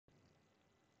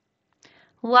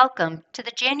Welcome to the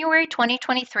January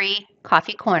 2023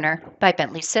 Coffee Corner by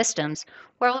Bentley Systems,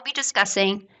 where we'll be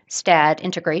discussing STAAD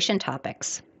integration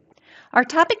topics. Our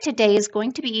topic today is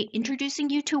going to be introducing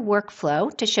you to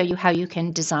workflow to show you how you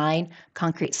can design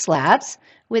concrete slabs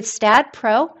with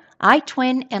STAAD.Pro,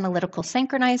 iTwin Analytical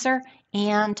Synchronizer,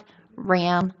 and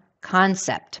RAM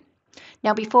concept.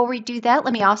 Now, before we do that,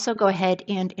 let me also go ahead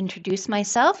and introduce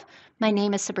myself. My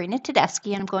name is Sabrina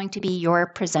Tedeschi, and I'm going to be your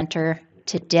presenter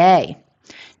today.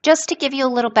 Just to give you a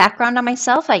little background on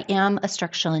myself, I am a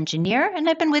structural engineer, and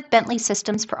I've been with Bentley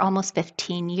Systems for almost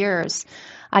 15 years.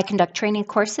 I conduct training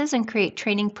courses and create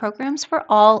training programs for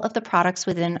all of the products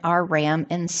within our RAM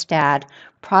and STAAD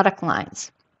product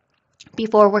lines.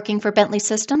 Before working for Bentley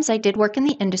Systems, I did work in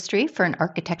the industry for an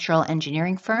architectural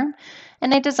engineering firm,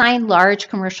 and I designed large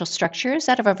commercial structures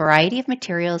out of a variety of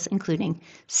materials, including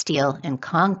steel and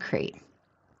concrete.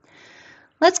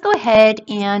 Let's go ahead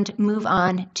and move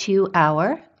on to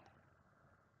our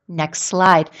next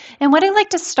slide. And what I'd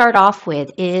like to start off with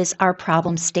is our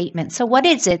problem statement. So what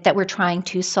is it that we're trying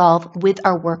to solve with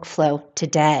our workflow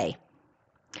today?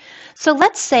 So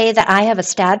let's say that I have a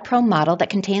STAAD.Pro model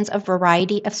that contains a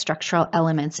variety of structural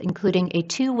elements, including a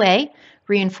two-way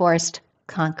reinforced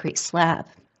concrete slab.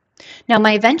 Now,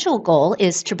 my eventual goal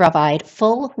is to provide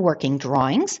full working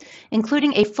drawings,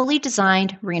 including a fully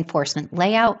designed reinforcement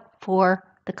layout for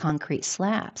the concrete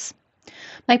slabs.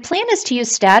 My plan is to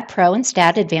use STAAD.Pro and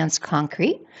STAAD Advanced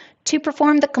Concrete to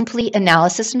perform the complete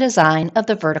analysis and design of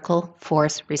the vertical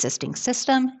force resisting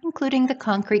system, including the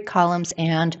concrete columns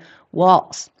and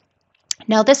walls.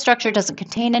 Now, this structure doesn't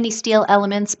contain any steel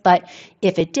elements, but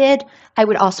if it did, I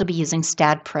would also be using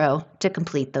STAAD.Pro to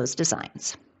complete those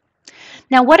designs.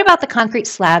 Now, what about the concrete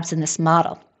slabs in this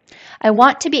model? I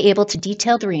want to be able to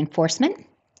detail the reinforcement,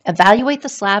 evaluate the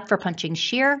slab for punching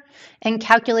shear, and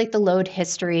calculate the load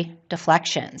history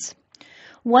deflections.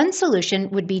 One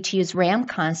solution would be to use RAM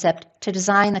concept to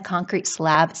design the concrete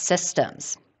slab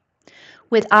systems.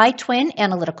 With iTwin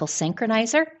Analytical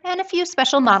Synchronizer and a few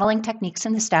special modeling techniques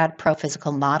in the STAAD.Pro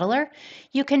Physical Modeler,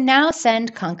 you can now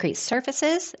send concrete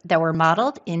surfaces that were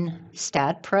modeled in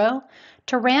STAAD.Pro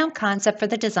to RAM concept for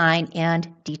the design and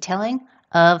detailing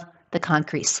of the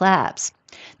concrete slabs.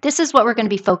 This is what we're going to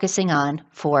be focusing on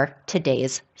for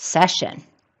today's session.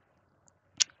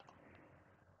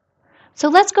 So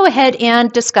let's go ahead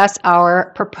and discuss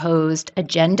our proposed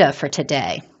agenda for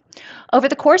today. Over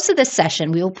the course of this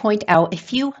session, we will point out a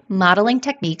few modeling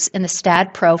techniques in the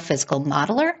STAAD.Pro Physical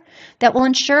Modeler that will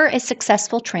ensure a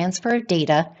successful transfer of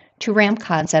data to RAM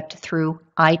concept through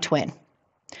iTwin.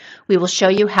 We will show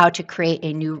you how to create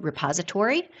a new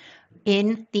repository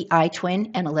in the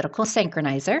iTwin Analytical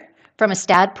Synchronizer from a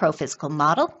STAAD.Pro Physical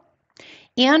Model,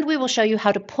 and we will show you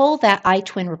how to pull that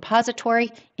iTwin repository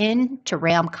into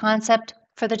RAM concept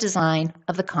for the design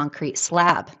of the concrete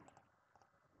slab.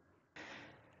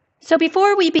 So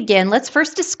before we begin, let's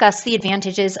first discuss the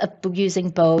advantages of using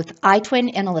both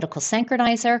iTwin Analytical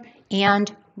Synchronizer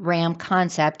and RAM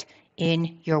concept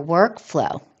in your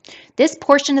workflow. This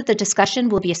portion of the discussion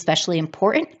will be especially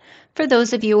important for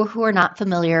those of you who are not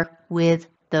familiar with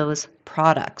those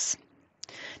products.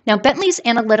 Now, Bentley's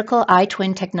analytical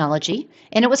iTwin technology,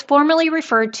 and it was formerly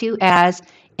referred to as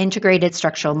Integrated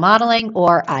Structural Modeling,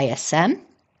 or ISM,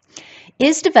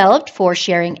 is developed for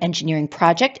sharing engineering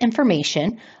project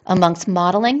information amongst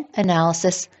modeling,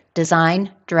 analysis,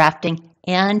 design, drafting,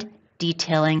 and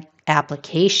detailing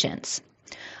applications.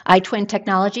 iTwin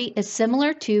technology is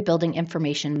similar to building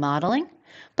information modeling,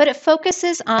 but it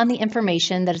focuses on the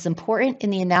information that is important in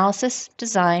the analysis,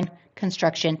 design,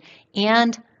 construction,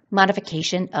 and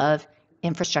modification of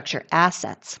infrastructure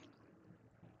assets.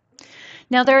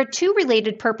 Now, there are two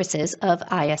related purposes of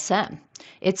ISM.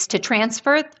 It's to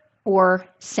transfer or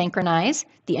synchronize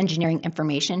the engineering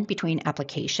information between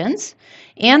applications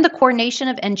and the coordination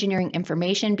of engineering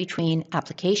information between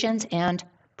applications and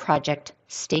project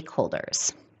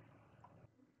stakeholders.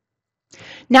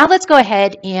 Now let's go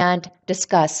ahead and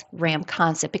discuss RAM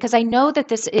concept, because I know that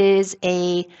this is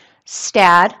a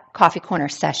STAAD Coffee Corner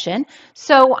session,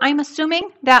 so I'm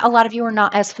assuming that a lot of you are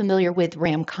not as familiar with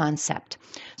RAM concept.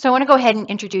 So I want to go ahead and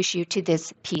introduce you to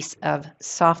this piece of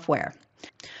software.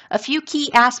 A few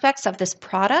key aspects of this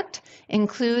product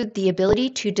include the ability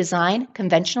to design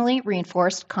conventionally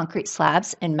reinforced concrete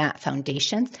slabs and mat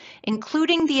foundations,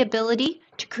 including the ability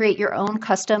to create your own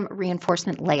custom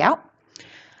reinforcement layout.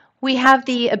 We have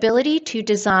the ability to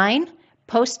design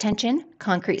post-tension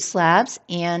concrete slabs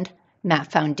and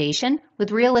mat foundation with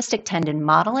realistic tendon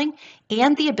modeling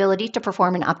and the ability to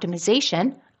perform an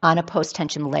optimization on a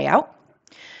post-tension layout.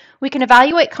 We can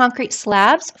evaluate concrete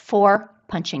slabs for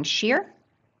punching shear.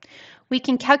 We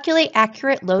can calculate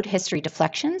accurate load history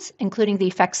deflections, including the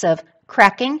effects of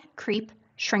cracking, creep,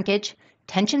 shrinkage,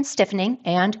 tension stiffening,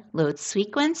 and load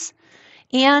sequence.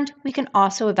 And we can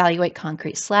also evaluate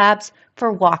concrete slabs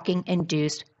for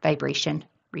walking-induced vibration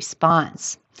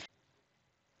response.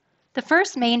 The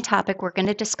first main topic we're going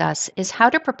to discuss is how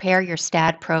to prepare your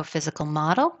STAAD.Pro Physical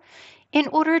Model in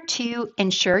order to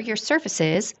ensure your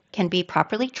surfaces can be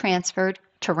properly transferred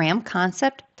to RAM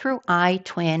concept through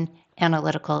iTwin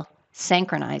Analytical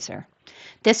Synchronizer.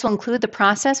 This will include the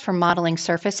process for modeling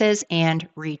surfaces and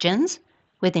regions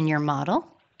within your model.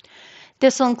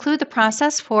 This will include the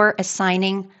process for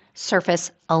assigning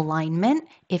surface alignment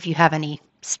if you have any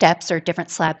steps or different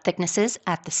slab thicknesses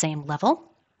at the same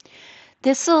level.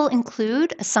 This will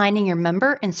include assigning your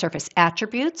member and surface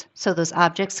attributes so those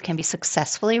objects can be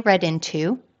successfully read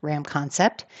into RAM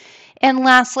concept. And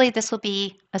lastly, this will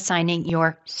be assigning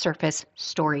your surface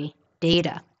story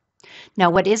data. Now,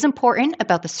 what is important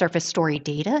about the surface story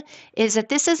data is that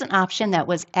this is an option that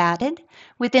was added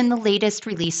within the latest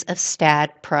release of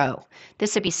STAAD.Pro.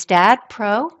 This would be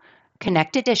STAAD.Pro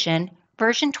Connect Edition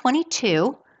version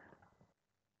 22,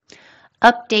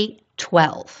 update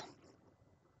 12.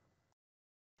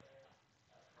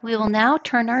 We will now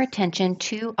turn our attention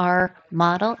to our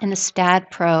model in the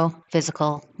STAAD.Pro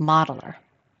Physical Modeler.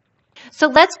 So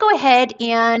let's go ahead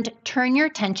and turn your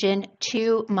attention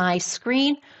to my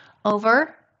screen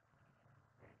over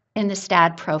in the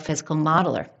STAAD.Pro Physical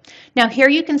Modeler. Now here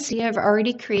you can see I've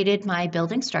already created my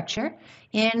building structure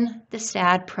in the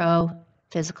STAAD.Pro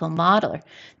Physical Modeler.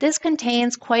 This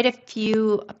contains quite a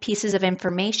few pieces of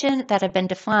information that have been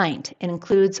defined. It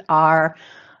includes our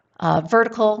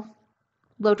vertical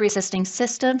load resisting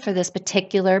system for this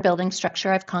particular building structure.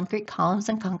 I have concrete columns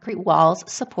and concrete walls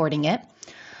supporting it.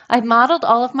 I've modeled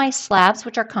all of my slabs,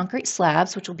 which are concrete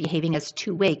slabs, which will be behaving as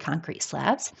two-way concrete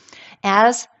slabs,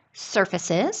 as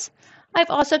surfaces. I've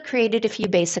also created a few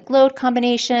basic load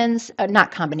combinations,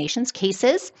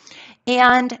 cases,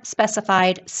 and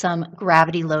specified some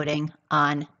gravity loading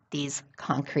on these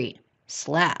concrete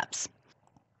slabs.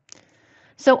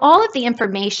 So all of the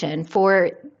information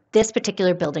for this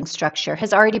particular building structure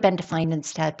has already been defined in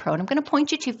STAAD.Pro, and I'm going to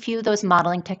point you to a few of those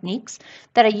modeling techniques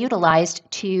that I utilized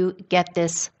to get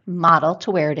this model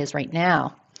to where it is right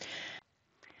now.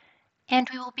 And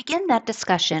we will begin that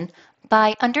discussion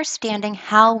by understanding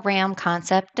how RAM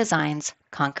concept designs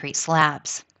concrete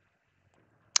slabs.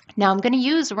 Now I'm going to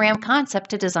use RAM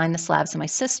concept to design the slabs in my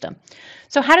system.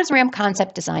 So how does RAM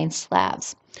concept design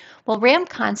slabs? Well, RAM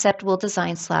concept will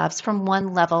design slabs from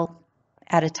one level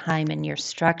at a time in your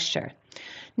structure.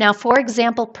 Now, for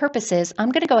example purposes, I'm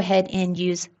going to go ahead and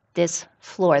use this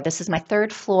floor. This is my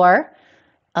third floor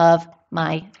of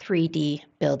my 3D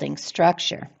building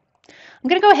structure. I'm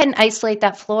going to go ahead and isolate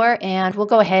that floor, and we'll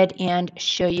go ahead and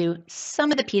show you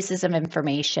some of the pieces of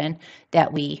information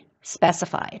that we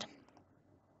specified.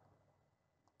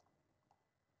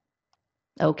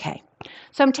 Okay,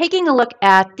 so I'm taking a look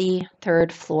at the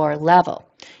third floor level.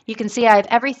 You can see I have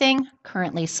everything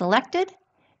currently selected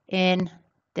in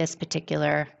this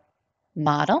particular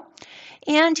model.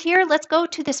 And here, let's go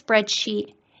to the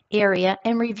spreadsheet area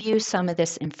and review some of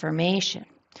this information.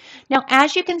 Now,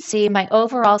 as you can see, my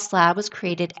overall slab was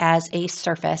created as a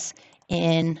surface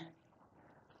in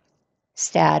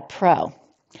STAAD.Pro.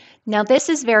 Now, this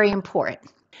is very important.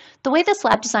 The way the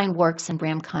slab design works in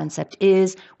RAM concept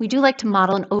is we do like to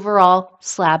model an overall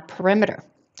slab perimeter.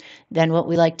 Then what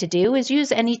we like to do is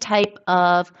use any type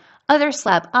of other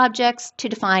slab objects to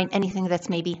define anything that's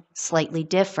maybe slightly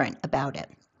different about it.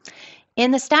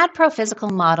 In the STAAD.Pro Physical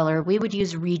Modeler, we would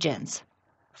use regions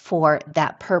for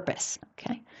that purpose.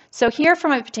 Okay, so here for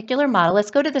my particular model,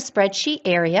 let's go to the spreadsheet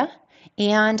area,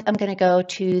 and I'm going to go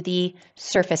to the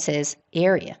surfaces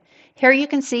area. Here you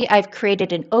can see I've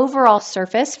created an overall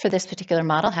surface for this particular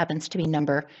model, happens to be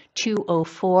number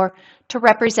 204, to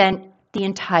represent the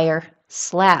entire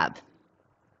slab.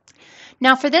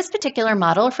 Now for this particular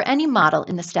model, or for any model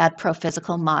in the STAAD.Pro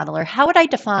Physical Modeler, how would I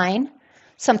define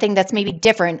something that's maybe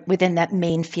different within that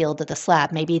main field of the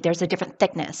slab? Maybe there's a different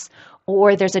thickness,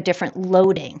 or there's a different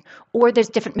loading, or there's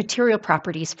different material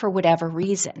properties for whatever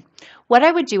reason. What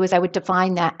I would do is I would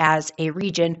define that as a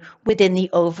region within the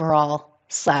overall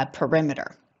slab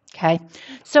perimeter. Okay,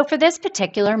 so for this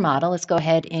particular model, let's go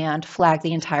ahead and flag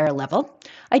the entire level.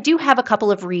 I do have a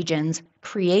couple of regions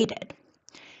created.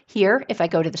 Here, if I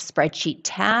go to the spreadsheet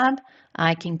tab,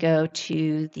 I can go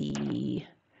to the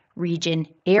region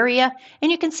area, and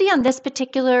you can see on this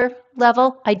particular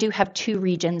level, I do have two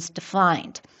regions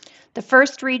defined. The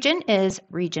first region is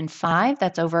region 5,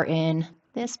 that's over in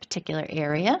this particular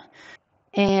area,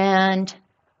 and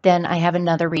then I have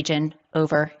another region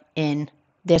over in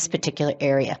this particular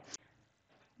area.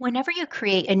 Whenever you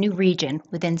create a new region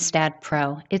within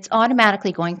STAAD.Pro, it's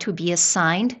automatically going to be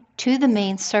assigned to the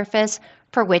main surface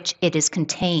for which it is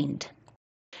contained.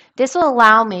 This will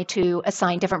allow me to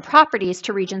assign different properties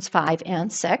to regions 5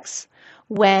 and 6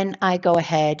 when I go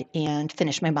ahead and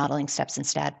finish my modeling steps in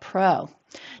STAAD.Pro.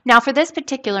 Now for this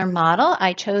particular model,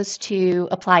 I chose to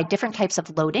apply different types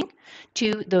of loading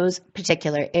to those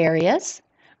particular areas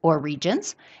or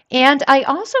regions, and I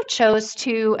also chose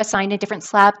to assign a different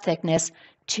slab thickness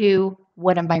to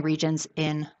one of my regions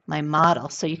in my model.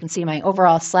 So you can see my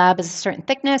overall slab is a certain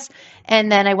thickness,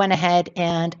 and then I went ahead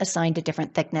and assigned a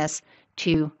different thickness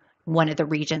to one of the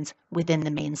regions within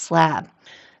the main slab.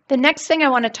 The next thing I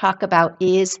want to talk about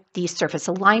is the surface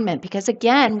alignment, because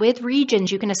again, with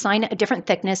regions, you can assign a different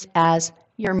thickness as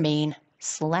your main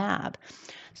slab.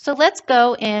 So let's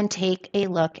go and take a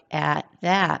look at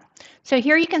that. So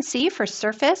here you can see for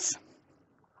surface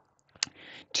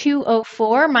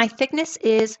 204, my thickness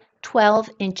is 12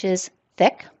 inches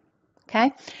thick,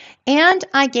 okay? And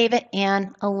I gave it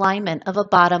an alignment of a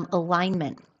bottom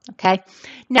alignment. Okay,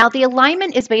 now the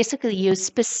alignment is basically used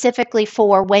specifically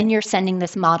for when you're sending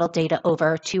this model data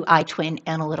over to iTwin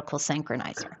Analytical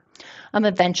Synchronizer. I'm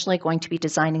eventually going to be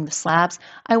designing the slabs.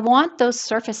 I want those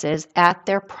surfaces at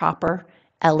their proper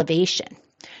elevation.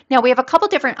 Now we have a couple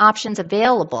different options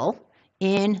available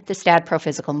in the STAAD.Pro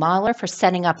Physical Modeler for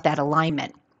setting up that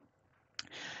alignment.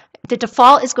 The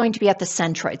default is going to be at the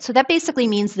centroid. So that basically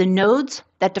means the nodes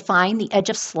that define the edge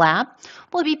of slab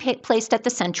will be placed at the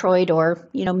centroid or,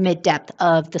 mid-depth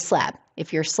of the slab.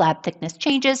 If your slab thickness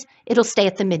changes, it'll stay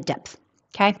at the mid-depth,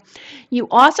 okay? You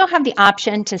also have the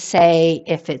option to say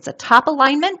if it's a top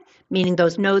alignment, meaning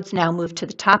those nodes now move to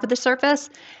the top of the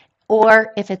surface,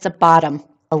 or if it's a bottom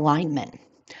alignment.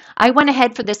 I went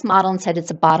ahead for this model and said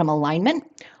it's a bottom alignment.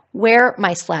 Where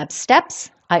my slab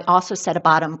steps, I also set a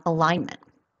bottom alignment.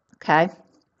 Okay,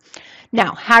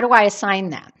 now how do I assign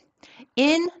that?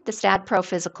 In the STAAD.Pro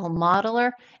Physical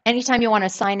Modeler, anytime you want to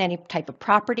assign any type of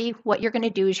property, what you're going to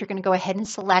do is you're going to go ahead and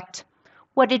select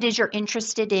what it is you're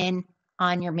interested in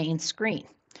on your main screen.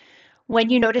 When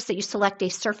you notice that you select a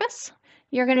surface,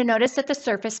 you're going to notice that the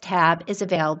Surface tab is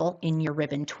available in your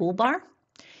ribbon toolbar.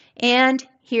 And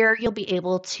here you'll be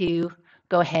able to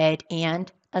go ahead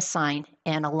and assign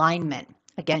an alignment.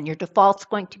 Again, your default's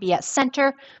going to be at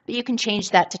center, but you can change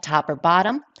that to top or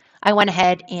bottom. I went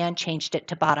ahead and changed it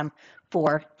to bottom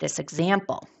for this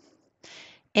example.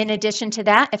 In addition to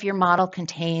that, if your model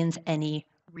contains any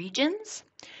regions,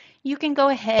 you can go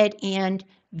ahead and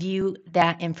view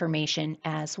that information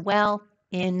as well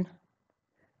in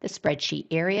the spreadsheet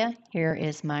area. Here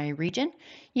is my region.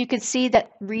 You can see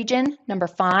that region number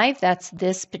 5, that's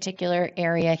this particular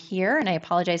area here, and I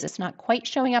apologize, it's not quite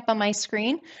showing up on my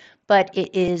screen, but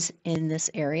it is in this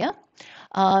area.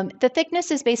 The thickness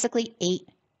is basically 8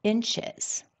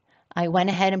 inches. I went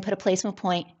ahead and put a placement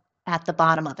point at the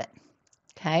bottom of it,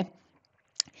 okay?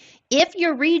 If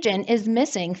your region is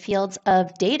missing fields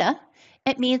of data,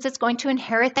 it means it's going to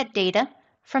inherit that data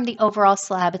from the overall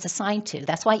slab it's assigned to.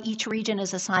 That's why each region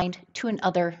is assigned to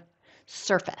another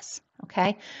surface,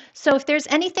 okay? So if there's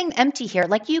anything empty here,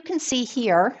 like you can see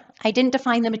here, I didn't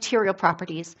define the material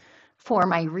properties for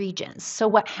my regions. So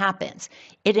what happens?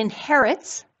 It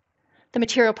inherits the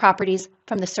material properties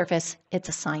from the surface it's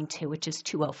assigned to, which is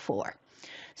 204.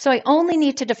 So I only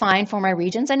need to define for my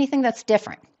regions anything that's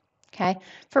different, okay?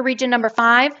 For region number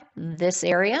 5, this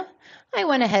area, I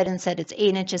went ahead and said it's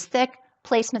 8 inches thick,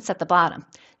 placements at the bottom.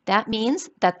 That means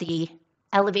that the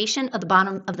elevation of the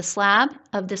bottom of the slab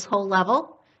of this whole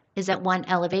level is at one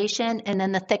elevation, and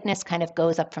then the thickness kind of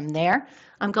goes up from there.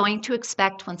 I'm going to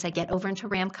expect, once I get over into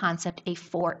RAM concept, a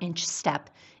 4-inch step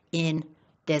in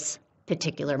this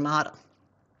particular model.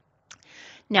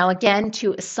 Now again,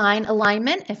 to assign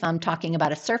alignment, if I'm talking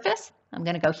about a surface, I'm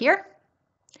going to go here.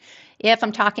 If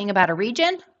I'm talking about a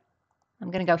region,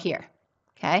 I'm going to go here.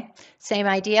 Okay, same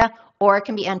idea, or it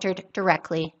can be entered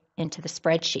directly into the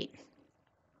spreadsheet.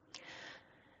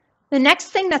 The next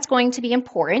thing that's going to be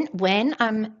important when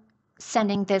I'm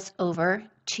sending this over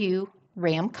to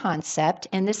RAM concept,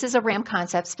 and this is a RAM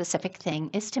concept specific thing,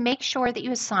 is to make sure that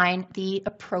you assign the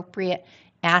appropriate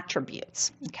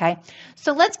attributes. Okay,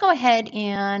 so let's go ahead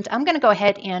and I'm going to go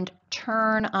ahead and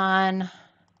turn on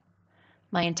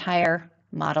my entire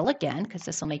model again, because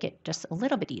this will make it just a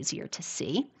little bit easier to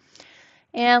see.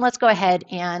 And let's go ahead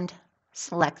and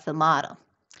select the model.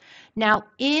 Now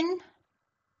in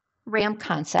RAM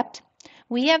concept,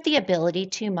 we have the ability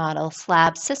to model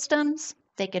slab systems.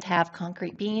 They could have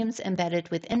concrete beams embedded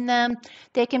within them.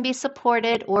 They can be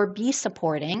supported or be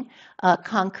supporting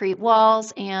concrete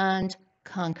walls and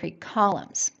concrete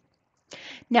columns.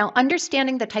 Now,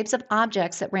 understanding the types of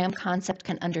objects that RAM Concept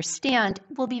can understand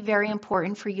will be very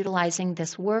important for utilizing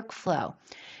this workflow.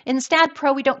 In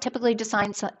STAAD.Pro, we don't typically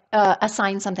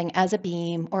assign something as a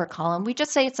beam or a column. We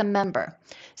just say it's a member.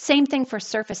 Same thing for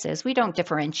surfaces. We don't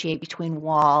differentiate between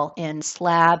wall and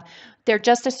slab. They're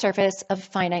just a surface of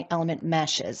finite element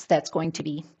meshes that's going to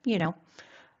be,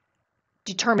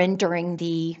 determined during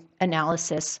the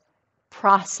analysis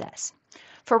process.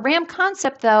 For RAM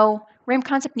Concept, though, RAM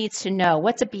Concept needs to know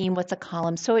what's a beam, what's a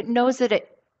column, so it knows that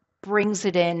it brings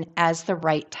it in as the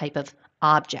right type of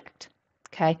object.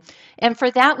 Okay, and for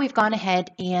that, we've gone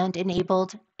ahead and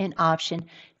enabled an option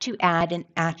to add an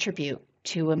attribute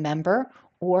to a member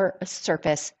or a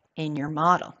surface in your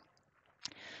model.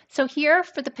 So here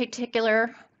for this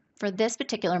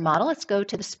particular model, let's go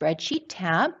to the Spreadsheet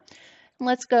tab.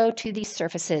 Let's go to the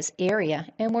Surfaces area,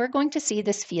 and we're going to see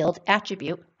this field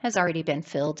attribute has already been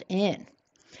filled in.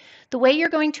 The way you're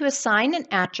going to assign an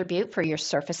attribute for your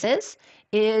surfaces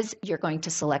is you're going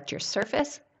to select your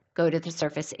surface, go to the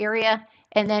surface area,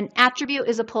 and then attribute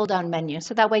is a pull-down menu.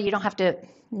 So that way you don't have to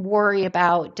worry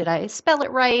about, did I spell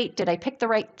it right? Did I pick the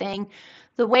right thing?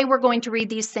 The way we're going to read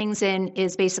these things in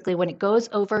is basically when it goes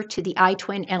over to the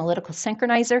iTwin Analytical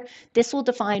Synchronizer, this will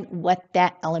define what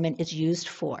that element is used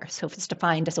for. So if it's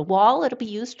defined as a wall, it'll be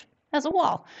used as a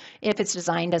wall. If it's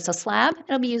designed as a slab,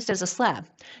 it'll be used as a slab.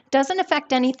 Doesn't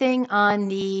affect anything on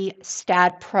the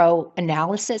STAAD.Pro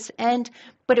analysis end,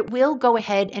 but it will go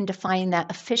ahead and define that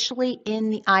officially in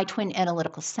the iTwin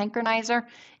Analytical Synchronizer,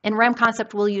 and RAM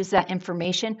Concept will use that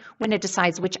information when it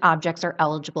decides which objects are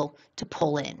eligible to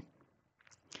pull in.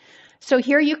 So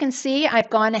here you can see I've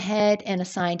gone ahead and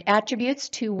assigned attributes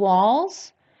to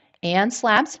walls and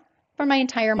slabs for my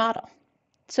entire model.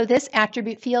 So this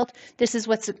attribute field, this is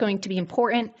what's going to be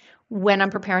important when I'm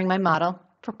preparing my model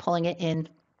for pulling it in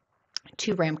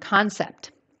to RAM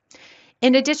Concept.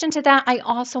 In addition to that, I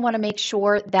also want to make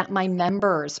sure that my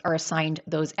members are assigned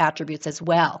those attributes as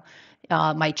well.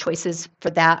 My choices for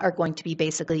that are going to be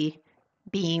basically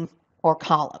beam or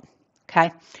column,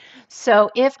 okay? So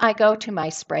if I go to my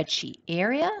spreadsheet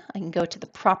area, I can go to the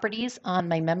properties on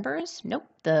my members. Nope,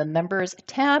 the members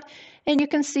tab. And you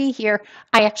can see here,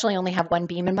 I actually only have one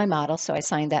beam in my model, so I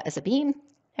assigned that as a beam.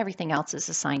 Everything else is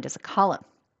assigned as a column.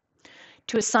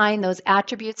 To assign those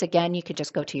attributes, again, you could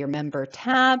just go to your member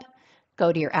tab,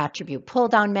 go to your attribute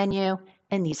pull-down menu,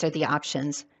 and these are the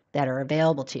options that are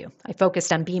available to you. I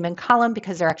focused on beam and column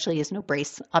because there actually is no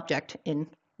brace object in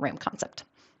RAM Concept.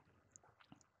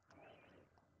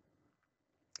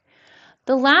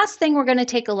 The last thing we're going to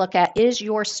take a look at is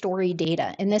your story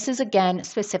data. And this is, again,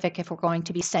 specific if we're going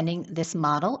to be sending this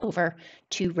model over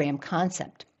to RAM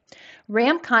Concept.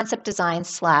 RAM Concept designs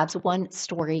slabs one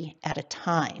story at a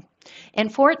time.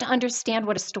 And for it to understand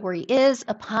what a story is,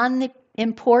 upon the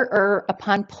import or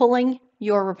upon pulling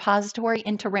your repository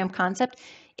into RAM Concept,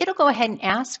 it'll go ahead and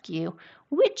ask you,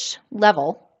 which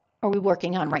level are we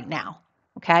working on right now?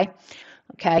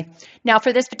 Okay, now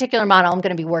for this particular model, I'm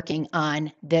going to be working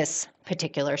on this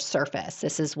particular surface.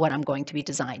 This is what I'm going to be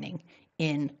designing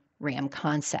in RAM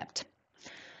Concept.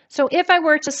 So if I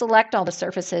were to select all the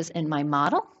surfaces in my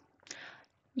model,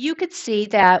 you could see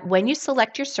that when you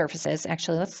select your surfaces,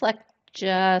 actually let's select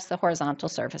just the horizontal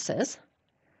surfaces.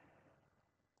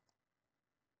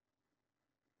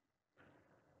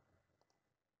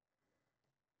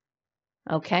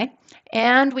 Okay,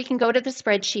 and we can go to the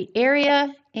spreadsheet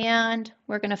area and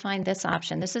we're going to find this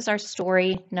option. This is our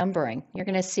story numbering. You're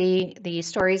going to see the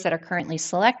stories that are currently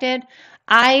selected.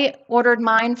 I ordered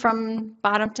mine from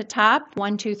bottom to top,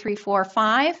 1, 2, 3, 4,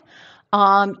 5.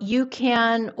 You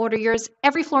can order yours.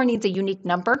 Every floor needs a unique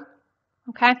number,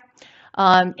 okay?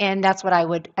 And that's what I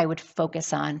would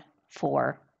focus on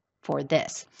for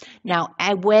this. Now,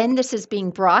 when this is being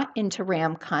brought into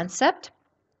RAM Concept,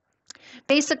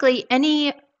 basically,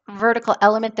 any vertical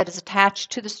element that is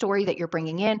attached to the story that you're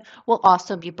bringing in will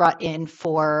also be brought in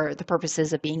for the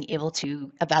purposes of being able to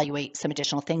evaluate some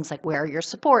additional things like where are your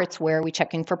supports, where are we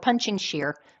checking for punching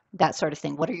shear, that sort of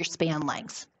thing. What are your span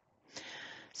lengths?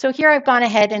 So here I've gone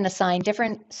ahead and assigned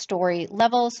different story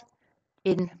levels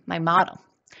in my model.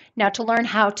 Now to learn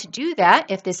how to do that,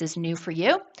 if this is new for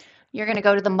you, you're going to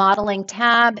go to the Modeling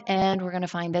tab, and we're going to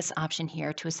find this option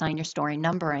here to assign your story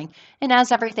numbering. And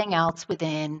as everything else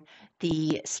within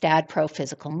the STAAD.Pro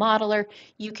Physical Modeler,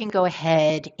 you can go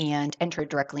ahead and enter it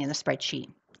directly in the spreadsheet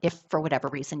if for whatever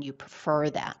reason you prefer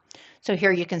that. So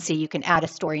here you can see you can add a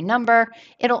story number.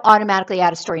 It'll automatically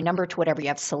add a story number to whatever you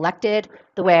have selected.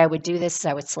 The way I would do this is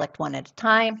I would select one at a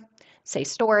time, say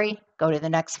story, go to the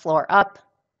next floor up,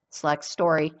 select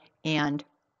story, and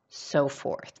so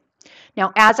forth.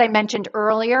 Now, as I mentioned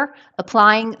earlier,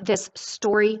 applying this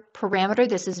story parameter,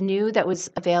 this is new, that was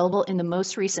available in the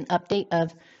most recent update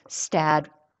of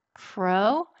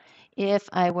STAAD.Pro. If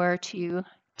I were to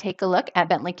take a look at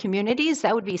Bentley Communities,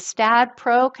 that would be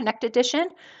STAAD.Pro Connect Edition,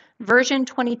 version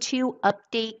 22,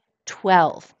 update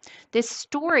 12. This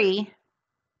story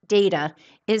data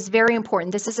is very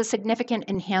important. This is a significant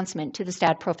enhancement to the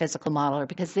STAAD.Pro Physical Modeler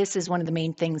because this is one of the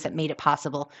main things that made it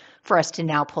possible for us to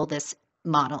now pull this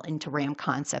model into RAM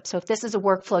Concept. So if this is a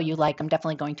workflow you like, I'm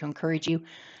definitely going to encourage you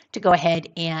to go ahead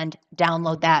and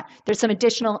download that. There's some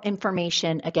additional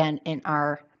information, again, in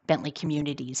our Bentley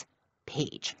Communities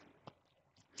page.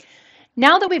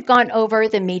 Now that we've gone over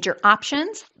the major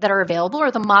options that are available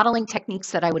or the modeling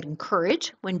techniques that I would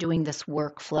encourage when doing this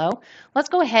workflow, let's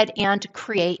go ahead and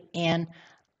create an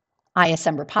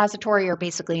ISM repository, or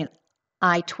basically an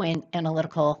iTwin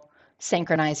Analytical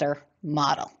Synchronizer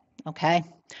model, okay?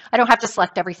 I don't have to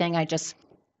select everything, I just,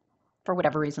 for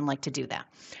whatever reason, like to do that.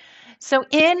 So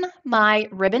in my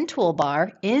ribbon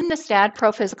toolbar, in the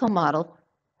STAAD.Pro Physical Model,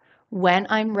 when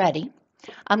I'm ready,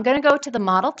 I'm going to go to the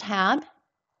Model tab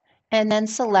and then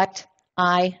select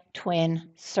iTwin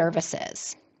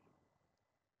Services.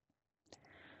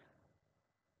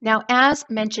 Now, as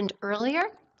mentioned earlier,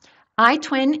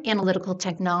 iTwin Analytical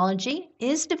Technology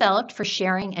is developed for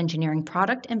sharing engineering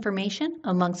product information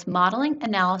amongst modeling,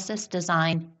 analysis,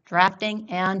 design, drafting,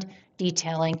 and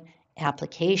detailing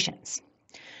applications.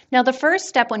 Now, the first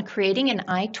step when creating an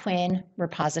iTwin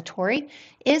repository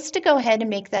is to go ahead and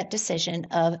make that decision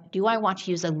of, do I want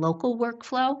to use a local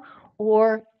workflow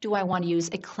or do I want to use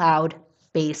a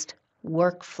cloud-based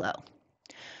workflow?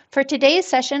 For today's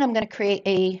session, I'm going to create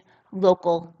a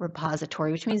local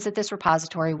repository, which means that this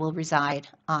repository will reside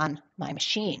on my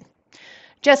machine.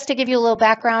 Just to give you a little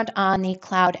background on the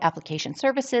cloud application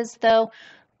services, though,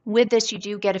 with this you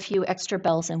do get a few extra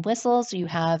bells and whistles. You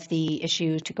have the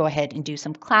issue to go ahead and do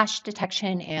some clash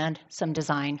detection and some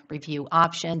design review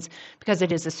options because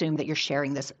it is assumed that you're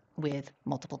sharing this with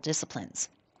multiple disciplines.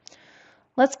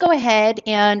 Let's go ahead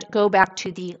and go back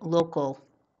to the local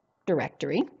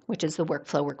directory, which is the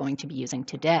workflow we're going to be using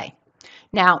today.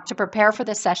 Now, to prepare for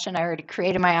this session, I already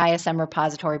created my ISM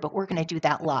repository, but we're going to do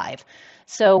that live.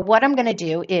 So what I'm going to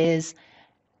do is,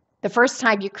 the first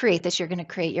time you create this, you're going to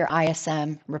create your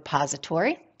ISM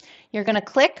repository. You're going to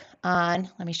click on,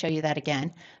 let me show you that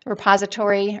again,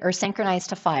 repository or synchronize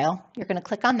to file. You're going to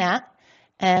click on that,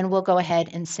 and we'll go ahead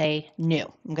and say new.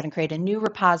 I'm going to create a new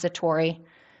repository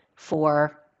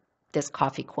for this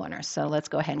coffee corner. So let's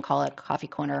go ahead and call it Coffee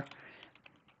Corner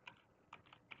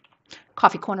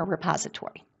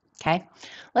repository. Okay,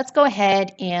 let's go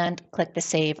ahead and click the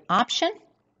save option.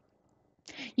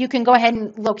 You can go ahead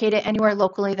and locate it anywhere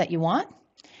locally that you want,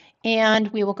 and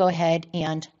we will go ahead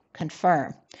and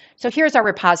confirm. So here's our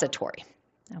repository.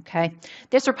 Okay,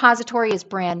 this repository is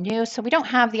brand new, so we don't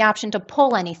have the option to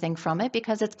pull anything from it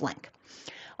because it's blank.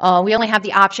 We only have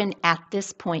the option at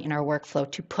this point in our workflow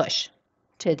to push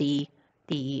to the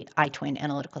iTwin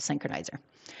Analytical Synchronizer.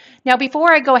 Now,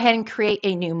 before I go ahead and create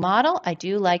a new model, I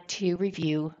do like to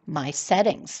review my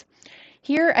settings.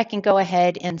 Here I can go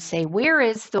ahead and say, where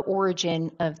is the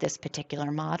origin of this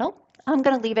particular model? I'm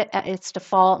going to leave it at its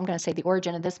default. I'm going to say the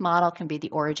origin of this model can be the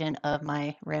origin of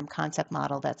my RAM concept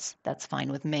model. That's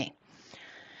fine with me.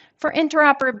 For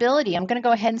interoperability, I'm going to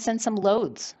go ahead and send some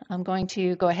loads. I'm going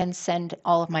to go ahead and send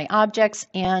all of my objects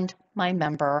and my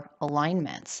member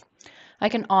alignments. I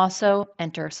can also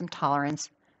enter some tolerance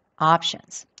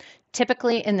options.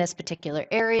 Typically in this particular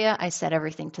area, I set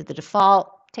everything to the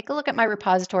default. Take a look at my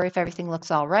repository. If everything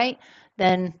looks all right,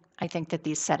 then I think that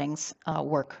these settings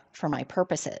work for my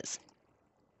purposes.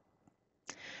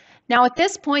 Now at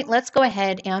this point, let's go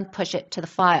ahead and push it to the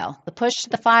file. The push to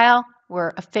the file,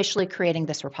 we're officially creating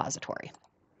this repository.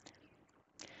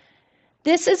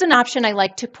 This is an option I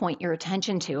like to point your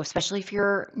attention to, especially if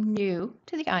you're new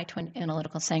to the iTwin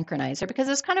Analytical Synchronizer, because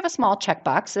it's kind of a small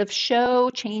checkbox of show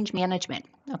change management,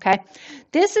 okay?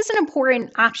 This is an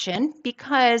important option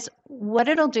because what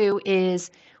it'll do is,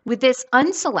 with this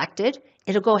unselected,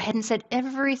 it'll go ahead and set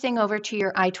everything over to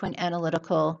your iTwin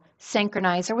Analytical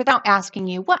Synchronizer without asking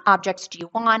you what objects do you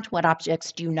want, what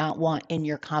objects do you not want in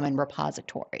your common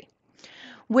repository.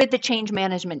 With the change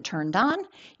management turned on,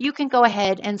 you can go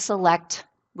ahead and select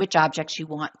which objects you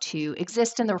want to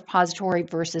exist in the repository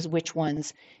versus which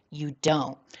ones you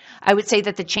don't. I would say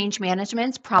that the change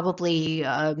management is probably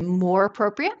more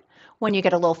appropriate when you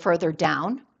get a little further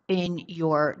down in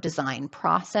your design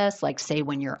process, like say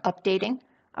when you're updating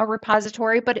a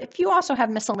repository. But if you also have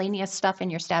miscellaneous stuff in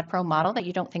your STAAD.Pro model that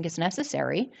you don't think is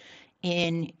necessary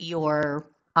in your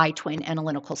iTwin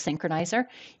Analytical Synchronizer.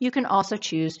 You can also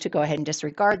choose to go ahead and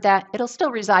disregard that. It'll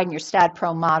still reside in your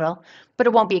STAAD.Pro model, but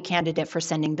it won't be a candidate for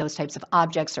sending those types of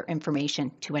objects or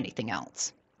information to anything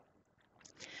else.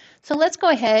 So let's go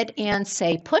ahead and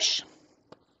say push.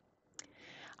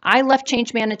 I left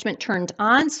change management turned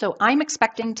on, so I'm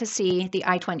expecting to see the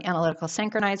iTwin Analytical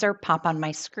Synchronizer pop on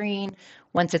my screen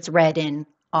once it's read in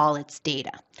all its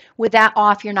data. With that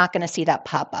off, you're not going to see that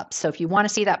pop up. So if you want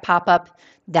to see that pop up,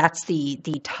 that's the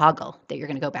toggle that you're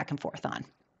going to go back and forth on.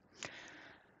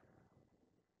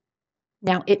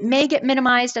 Now, it may get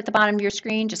minimized at the bottom of your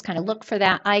screen. Just kind of look for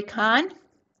that icon.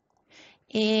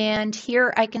 And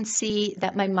here I can see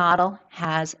that my model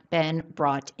has been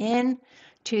brought in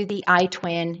to the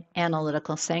iTwin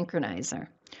Analytical Synchronizer.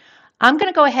 I'm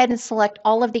going to go ahead and select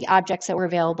all of the objects that were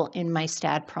available in my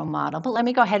STAAD.Pro model, but let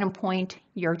me go ahead and point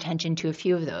your attention to a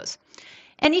few of those.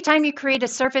 Anytime you create a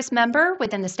surface member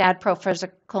within the STAAD.Pro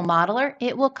Physical Modeler,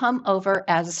 it will come over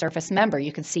as a surface member.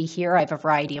 You can see here I have a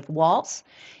variety of walls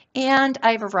and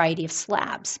I have a variety of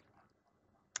slabs.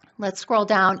 Let's scroll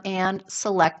down and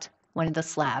select one of the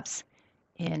slabs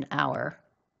in our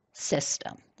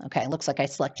system. Okay, it looks like I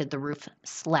selected the roof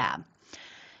slab.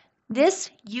 This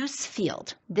use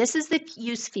field, this is the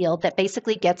use field that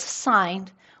basically gets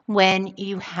assigned when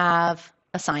you have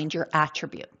assigned your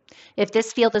attribute. If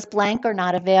this field is blank or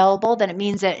not available, then it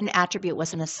means that an attribute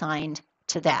wasn't assigned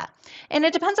to that. And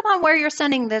it depends upon where you're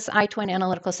sending this iTwin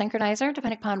Analytical Synchronizer,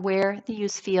 depending upon where the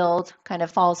use field kind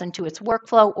of falls into its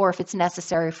workflow or if it's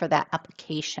necessary for that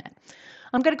application.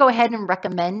 I'm going to go ahead and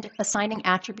recommend assigning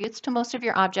attributes to most of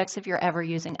your objects if you're ever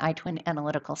using iTwin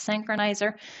Analytical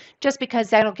Synchronizer, just because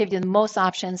that'll give you the most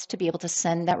options to be able to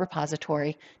send that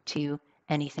repository to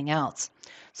anything else.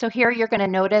 So here you're going to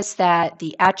notice that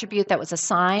the attribute that was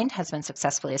assigned has been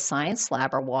successfully assigned,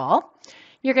 slab or wall.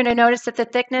 You're going to notice that the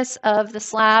thickness of the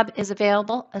slab is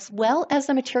available, as well as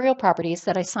the material properties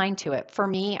that I assigned to it. For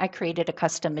me, I created a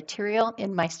custom material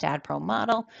in my STAAD.Pro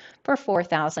model for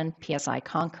 4,000 PSI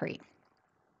concrete.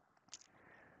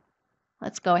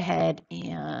 Let's go ahead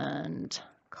and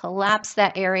collapse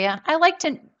that area. I like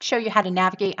to show you how to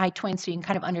navigate iTwin so you can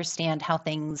kind of understand how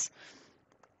things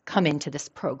come into this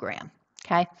program.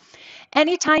 Okay.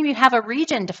 Anytime you have a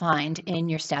region defined in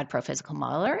your STAAD.Pro Physical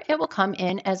Modeler, it will come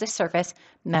in as a surface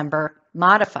member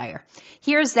modifier.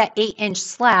 Here's that 8-inch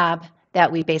slab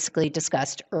that we basically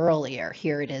discussed earlier.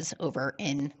 Here it is over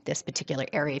in this particular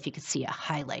area, if you can see it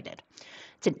highlighted.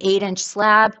 It's an 8-inch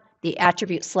slab. The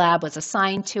attribute slab was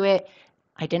assigned to it.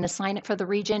 I didn't assign it for the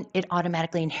region. It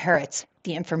automatically inherits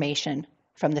the information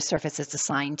from the surface it's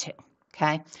assigned to.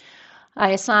 Okay.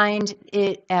 I assigned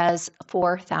it as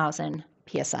 4,000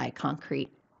 PSI concrete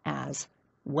as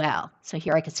well. So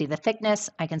here I can see the thickness.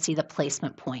 I can see the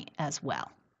placement point as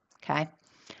well. Okay.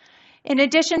 In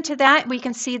addition to that, we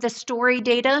can see the story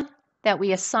data that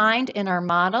we assigned in our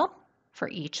model for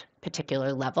each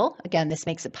particular level. Again, this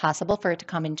makes it possible for it to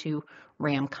come into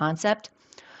RAM concept.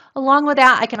 Along with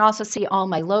that, I can also see all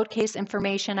my load case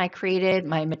information I created,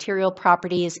 my material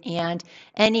properties, and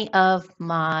any of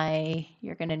my,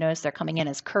 you're going to notice they're coming in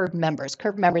as curved members.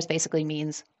 Curved members basically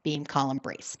means beam, column,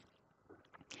 brace.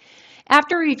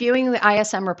 After reviewing the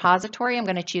ISM repository, I'm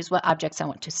going to choose what objects I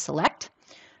want to select.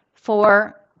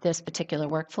 For this particular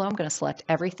workflow, I'm going to select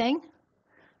everything,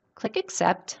 click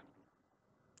accept,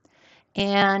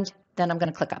 and then I'm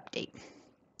going to click update.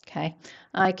 Okay,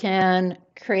 I can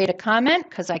create a comment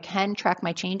because I can track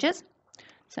my changes.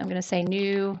 So I'm going to say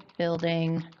new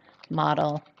building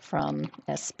model from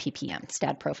SPPM,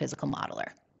 STAAD.Pro Physical Modeler.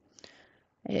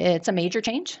 It's a major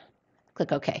change.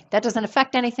 Click OK. That doesn't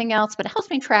affect anything else, but it helps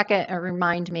me track it and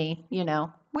remind me, you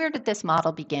know, where did this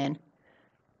model began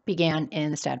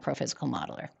in the STAAD.Pro Physical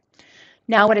Modeler.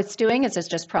 Now what it's doing is it's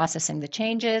just processing the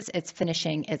changes. It's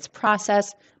finishing its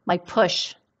process. My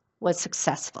push was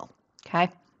successful.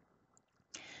 Okay.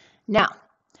 Now,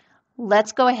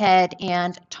 let's go ahead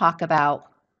and talk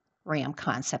about RAM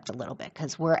concept a little bit,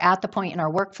 because we're at the point in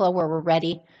our workflow where we're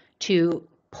ready to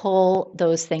pull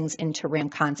those things into RAM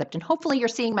concept. And hopefully you're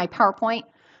seeing my PowerPoint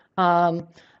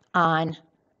on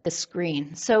the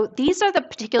screen. So these are the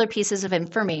particular pieces of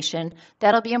information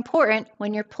that'll be important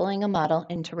when you're pulling a model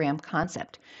into RAM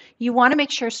concept. You want to make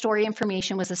sure story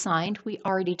information was assigned. We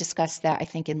already discussed that, I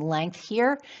think, in length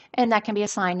here, and that can be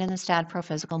assigned in the STAAD.Pro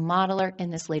Physical Modeler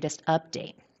in this latest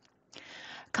update.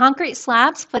 Concrete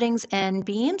slabs, footings, and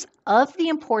beams of the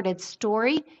imported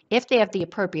story, if they have the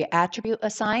appropriate attribute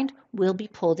assigned, will be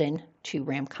pulled in to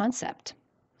RAM concept.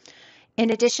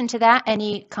 In addition to that,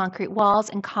 any concrete walls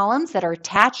and columns that are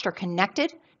attached or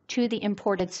connected to the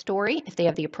imported story, if they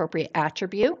have the appropriate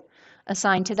attribute,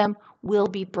 assigned to them will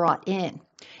be brought in.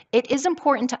 It is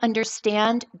important to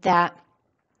understand that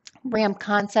RAM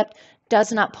concept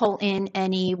does not pull in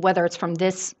any, whether it's from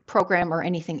this program or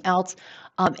anything else,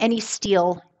 any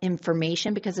steel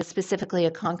information because it's specifically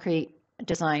a concrete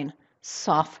design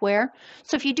software.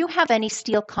 So if you do have any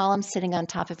steel columns sitting on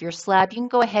top of your slab, you can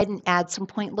go ahead and add some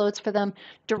point loads for them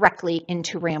directly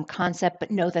into RAM concept,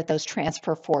 but know that those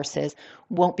transfer forces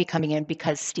won't be coming in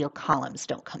because steel columns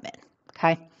don't come in,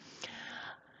 okay?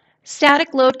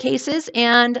 Static load cases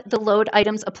and the load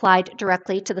items applied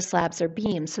directly to the slabs or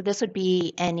beams. So this would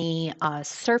be any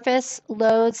surface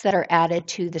loads that are added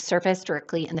to the surface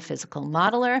directly in the physical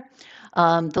modeler.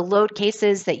 The load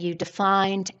cases that you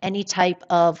defined, any type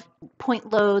of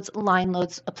point loads, line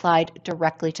loads applied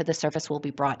directly to the surface will be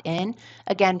brought in.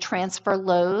 Again, transfer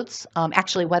loads,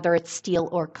 actually whether it's steel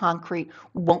or concrete,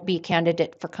 won't be a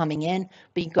candidate for coming in,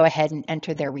 but you can go ahead and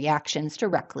enter their reactions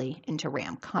directly into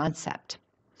RAM concept.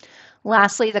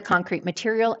 Lastly, the concrete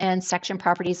material and section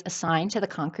properties assigned to the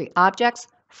concrete objects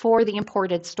for the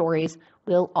imported stories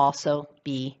will also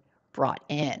be brought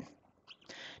in.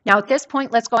 Now at this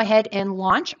point, let's go ahead and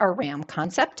launch our RAM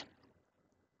concept.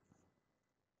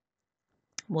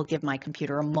 We'll give my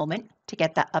computer a moment to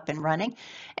get that up and running,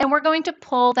 and we're going to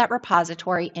pull that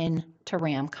repository into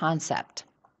RAM concept.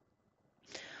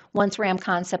 Once RAM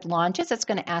concept launches, it's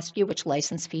going to ask you which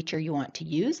license feature you want to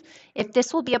use. If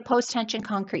this will be a post-tension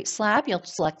concrete slab, you'll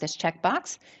select this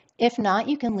checkbox. If not,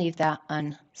 you can leave that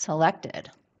unselected.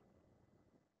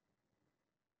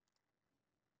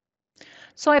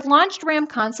 So I've launched RAM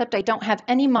concept. I don't have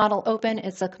any model open.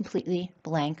 It's a completely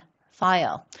blank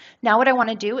file. Now what I want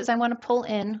to do is I want to pull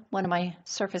in one of my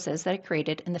surfaces that I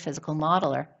created in the physical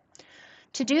modeler.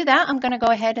 To do that, I'm going to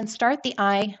go ahead and start the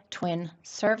iTwin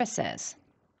services.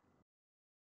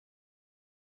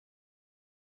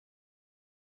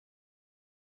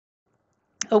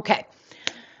 Okay,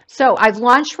 so I've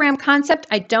launched RAM concept.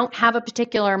 I don't have a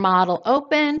particular model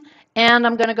open, and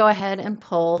I'm going to go ahead and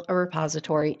pull a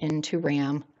repository into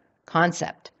RAM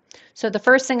concept. So the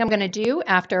first thing I'm going to do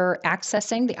after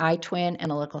accessing the iTwin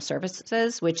Analytical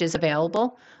Services, which is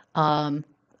available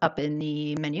up in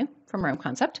the menu from RAM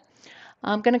concept,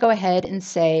 I'm going to go ahead and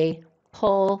say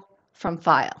pull from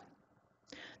file.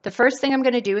 The first thing I'm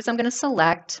going to do is I'm going to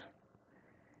select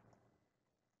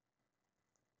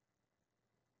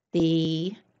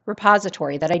the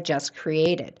repository that I just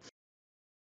created.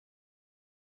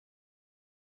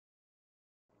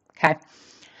 Okay,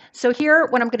 so here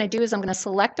what I'm going to do is I'm going to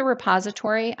select the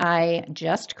repository I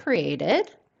just created,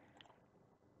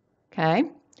 okay,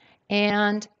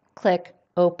 and click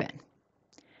open.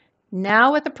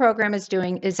 Now what the program is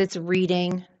doing is it's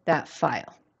reading that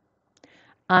file.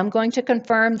 I'm going to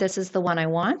confirm this is the one I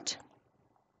want.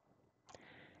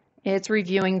 It's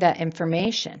reviewing that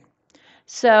information.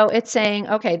 So it's saying,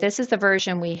 okay, this is the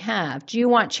version we have. Do you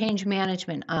want change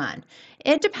management on?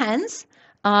 It depends.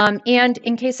 And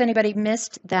in case anybody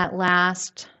missed that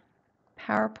last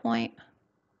PowerPoint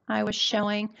I was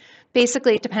showing,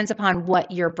 basically it depends upon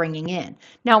what you're bringing in.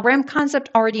 Now, RAM concept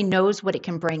already knows what it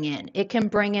can bring in. It can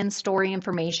bring in story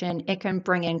information. It can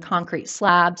bring in concrete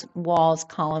slabs, walls,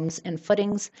 columns, and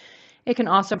footings. It can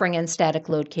also bring in static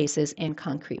load cases and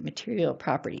concrete material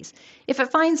properties. If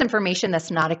it finds information that's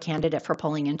not a candidate for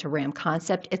pulling into RAM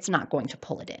concept, it's not going to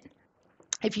pull it in.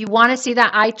 If you want to see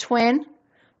that iTwin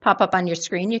pop up on your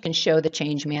screen, you can show the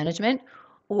change management,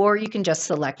 or you can just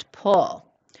select pull.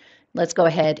 Let's go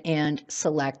ahead and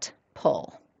select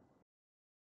pull.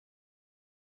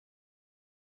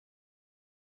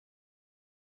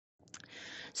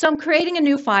 So I'm creating a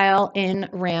new file in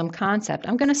RAM concept.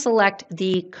 I'm going to select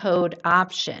the code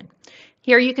option.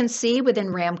 Here you can see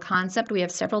within RAM concept we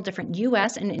have several different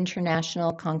US and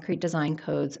international concrete design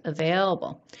codes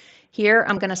available. Here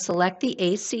I'm going to select the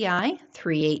ACI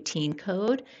 318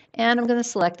 code, and I'm going to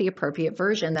select the appropriate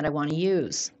version that I want to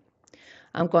use.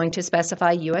 I'm going to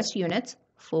specify US units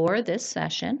for this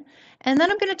session, and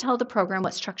then I'm going to tell the program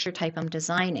what structure type I'm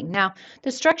designing. Now,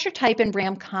 the structure type in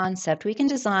RAM concept, we can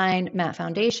design mat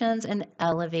foundations and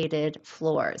elevated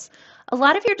floors. A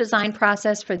lot of your design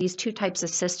process for these two types of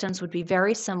systems would be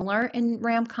very similar in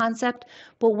RAM concept,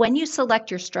 but when you select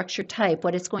your structure type,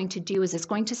 what it's going to do is it's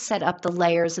going to set up the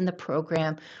layers in the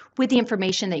program with the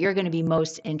information that you're going to be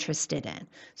most interested in.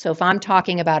 So if I'm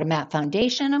talking about a mat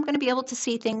foundation, I'm going to be able to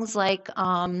see things like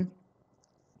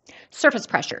surface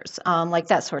pressures, like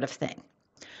that sort of thing.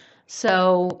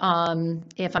 So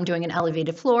if I'm doing an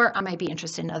elevated floor, I might be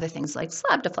interested in other things like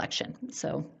slab deflection,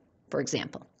 so for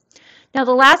example. Now,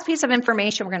 the last piece of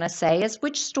information we're going to say is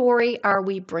which story are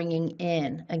we bringing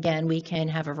in? Again, we can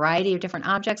have a variety of different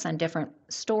objects on different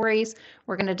stories.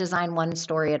 We're going to design one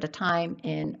story at a time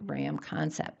in RAM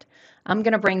concept. I'm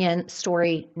going to bring in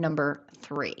story number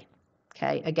 3.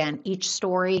 Okay, again, each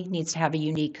story needs to have a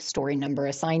unique story number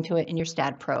assigned to it in your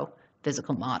STAAD.Pro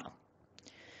Physical Model.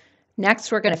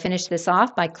 Next, we're going to finish this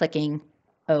off by clicking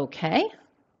OK.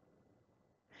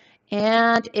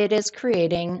 And it is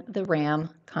creating the RAM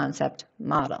concept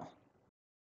model.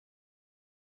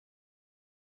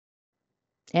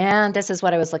 And this is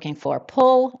what I was looking for.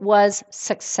 Pull was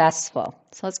successful.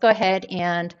 So let's go ahead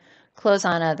and close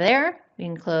on out of there. We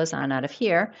can close on out of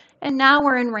here. And now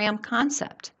we're in RAM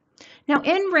concept. Now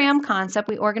in RAM concept,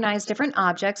 we organize different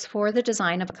objects for the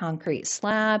design of a concrete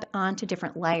slab onto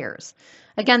different layers.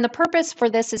 Again, the purpose for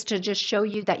this is to just show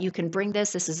you that you can bring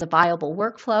this. This is a viable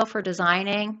workflow for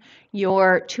designing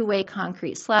your two-way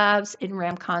concrete slabs in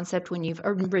RAM concept when you've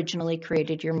originally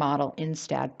created your model in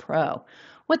STAAD.Pro.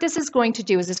 What this is going to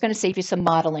do is it's going to save you some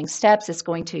modeling steps. It's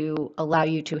going to allow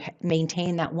you to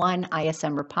maintain that one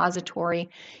ISM repository.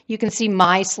 You can see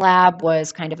my slab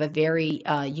was kind of a very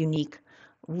unique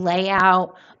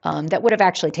layout that would have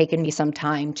actually taken me some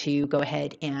time to go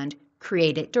ahead and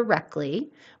create it directly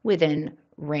within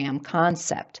RAM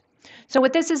concept. So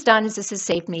what this has done is this has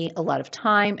saved me a lot of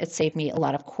time. It saved me a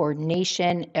lot of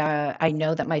coordination. I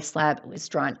know that my slab was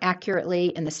drawn accurately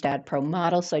in the STAAD.Pro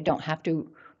model, so I don't have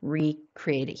to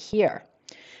recreate it here.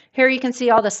 Here you can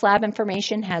see all the slab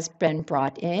information has been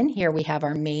brought in. Here we have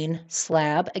our main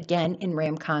slab. Again, in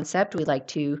RAM concept, we like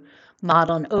to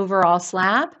model an overall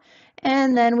slab,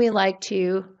 and then we like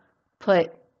to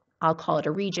put, I'll call it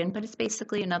a region, but it's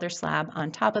basically another slab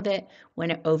on top of it when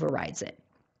it overrides it.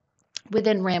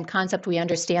 Within RAM concept, we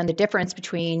understand the difference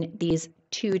between these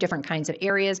two different kinds of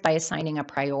areas by assigning a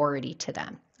priority to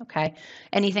them. Okay,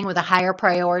 anything with a higher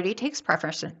priority takes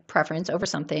preference over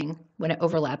something when it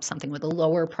overlaps something with a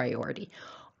lower priority.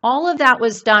 All of that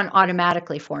was done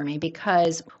automatically for me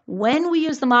because when we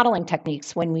use the modeling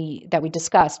techniques that we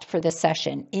discussed for this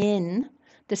session in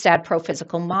the STAAD.Pro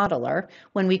Physical Modeler,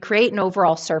 when we create an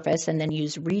overall surface and then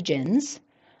use regions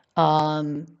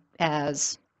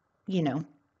as, you know,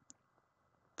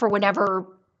 for whenever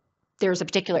there's a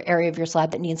particular area of your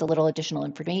slab that needs a little additional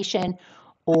information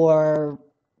or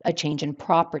a change in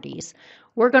properties,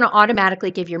 we're going to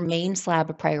automatically give your main slab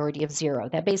a priority of 0.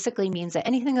 That basically means that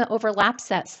anything that overlaps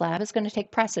that slab is going to take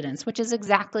precedence, which is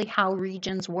exactly how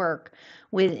regions work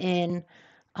within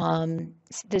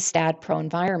the STAAD.Pro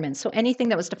environment. So anything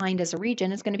that was defined as a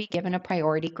region is going to be given a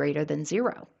priority greater than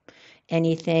 0.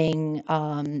 Anything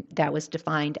that was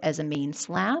defined as a main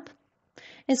slab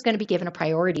is going to be given a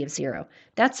priority of 0.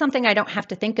 That's something I don't have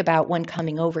to think about when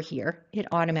coming over here. It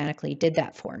automatically did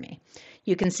that for me.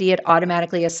 You can see it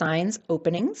automatically assigns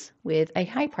openings with a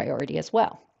high priority as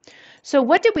well. So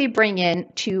what did we bring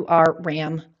in to our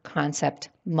RAM concept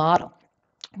model?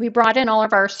 We brought in all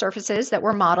of our surfaces that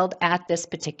were modeled at this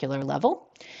particular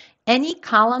level. Any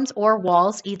columns or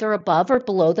walls either above or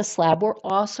below the slab were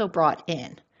also brought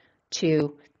in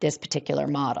to this particular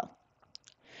model.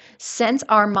 Since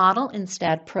our model in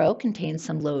STAAD.Pro contains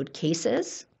some load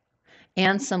cases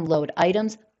and some load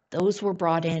items, those were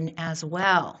brought in as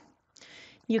well.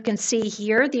 You can see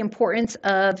here the importance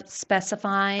of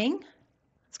specifying.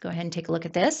 Let's go ahead and take a look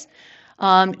at this.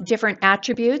 Different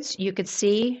attributes. You could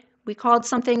see we called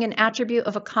something an attribute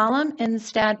of a column in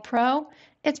STAAD.Pro.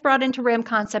 It's brought into RAM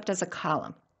concept as a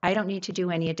column. I don't need to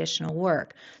do any additional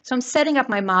work. So I'm setting up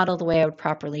my model the way I would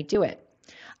properly do it.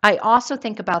 I also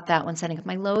think about that when setting up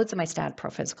my loads in my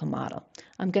STAAD.Pro Physical Model.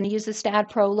 I'm going to use the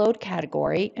STAAD.Pro load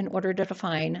category in order to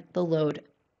define the load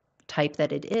type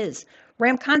that it is.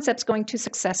 RAM concept's going to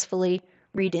successfully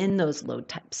read in those load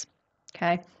types.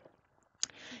 Okay.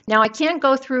 Now I can't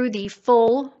go through the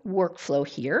full workflow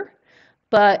here,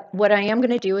 but what I am going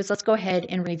to do is let's go ahead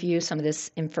and review some of this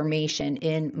information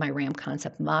in my RAM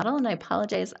concept model. And I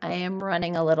apologize, I am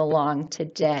running a little long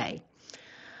today.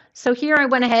 So here I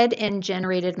went ahead and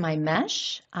generated my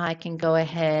mesh. I can go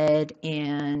ahead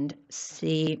and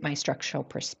see my structural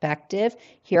perspective.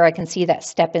 Here I can see that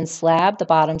step-in slab, the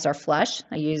bottoms are flush.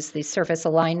 I use the surface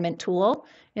alignment tool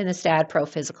in the STAAD.Pro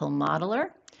Physical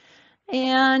Modeler.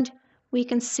 And we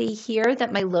can see here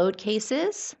that my load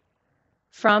cases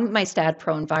from my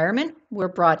STAAD.Pro environment were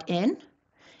brought in.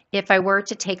 If I were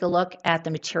to take a look at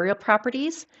the material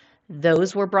properties,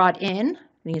 those were brought in.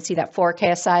 You can see that 4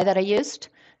 KSI that I used.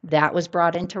 That was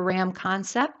brought into RAM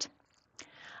concept.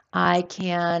 I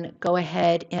can go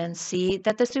ahead and see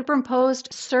that the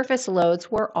superimposed surface loads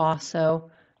were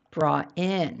also brought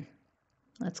in.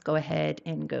 Let's go ahead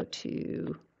and go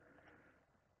to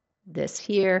this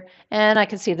here, and I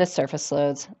can see the surface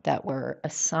loads that were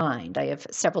assigned. I have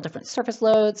several different surface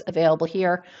loads available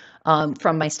here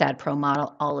from my STAAD.Pro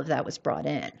model. All of that was brought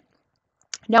in.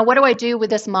 Now, what do I do with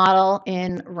this model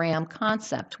in RAM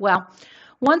Concept? Well,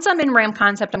 once I'm in RAM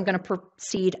Concept, I'm going to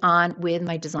proceed on with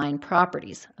my design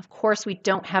properties. Of course, we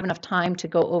don't have enough time to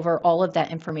go over all of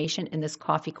that information in this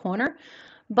coffee corner,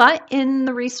 but in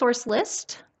the resource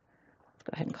list, let's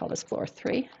go ahead and call this floor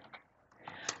 3.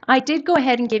 I did go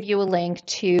ahead and give you a link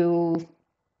to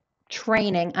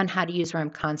training on how to use RAM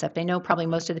Concept. I know probably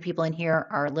most of the people in here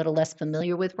are a little less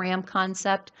familiar with RAM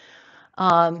Concept.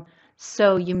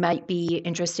 So you might be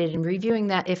interested in reviewing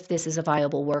that if this is a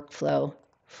viable workflow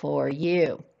for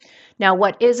you. Now,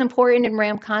 what is important in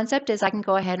RAM Concept is I can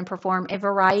go ahead and perform a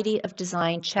variety of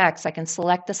design checks. I can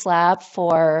select the slab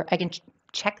for, I can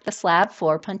check the slab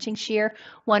for punching shear,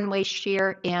 one-way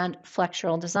shear, and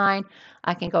flexural design.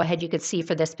 I can go ahead, you could see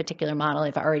for this particular model,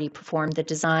 I've already performed the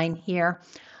design here.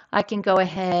 I can go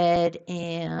ahead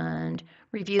and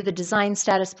review the design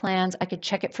status plans. I could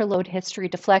check it for load history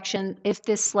deflection. If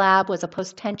this slab was a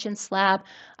post-tension slab,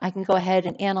 I can go ahead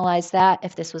and analyze that.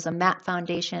 If this was a mat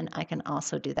foundation, I can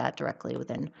also do that directly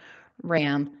within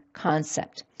RAM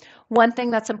Concept. One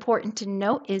thing that's important to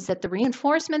note is that the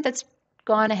reinforcement that's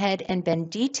gone ahead and been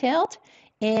detailed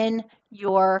in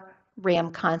your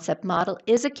RAM Concept model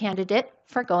is a candidate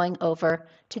for going over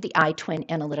to the iTwin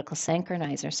Analytical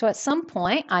Synchronizer. So at some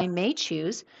point, I may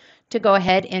choose to go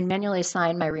ahead and manually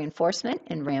assign my reinforcement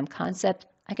in RAM Concept.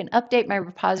 I can update my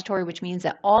repository, which means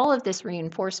that all of this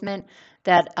reinforcement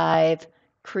that I've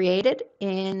created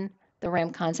in the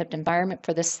RAM Concept environment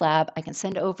for this slab, I can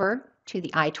send over to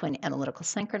the iTwin Analytical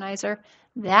Synchronizer.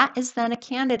 That is then a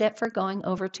candidate for going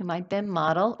over to my BIM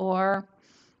model or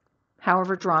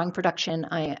however drawing production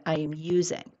I am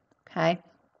using, okay?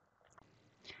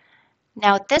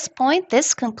 Now at this point,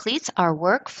 this completes our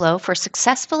workflow for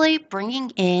successfully bringing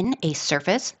in a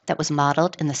surface that was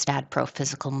modeled in the STAAD.Pro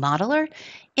Physical Modeler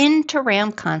into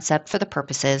RAM Concept for the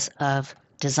purposes of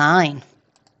design.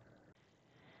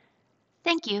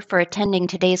 Thank you for attending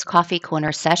today's Coffee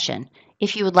Corner session.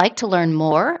 If you would like to learn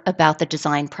more about the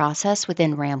design process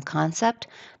within RAM Concept,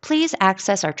 please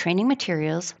access our training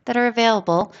materials that are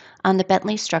available on the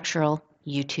Bentley Structural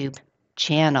YouTube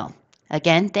channel.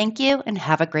 Again, thank you and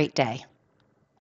have a great day.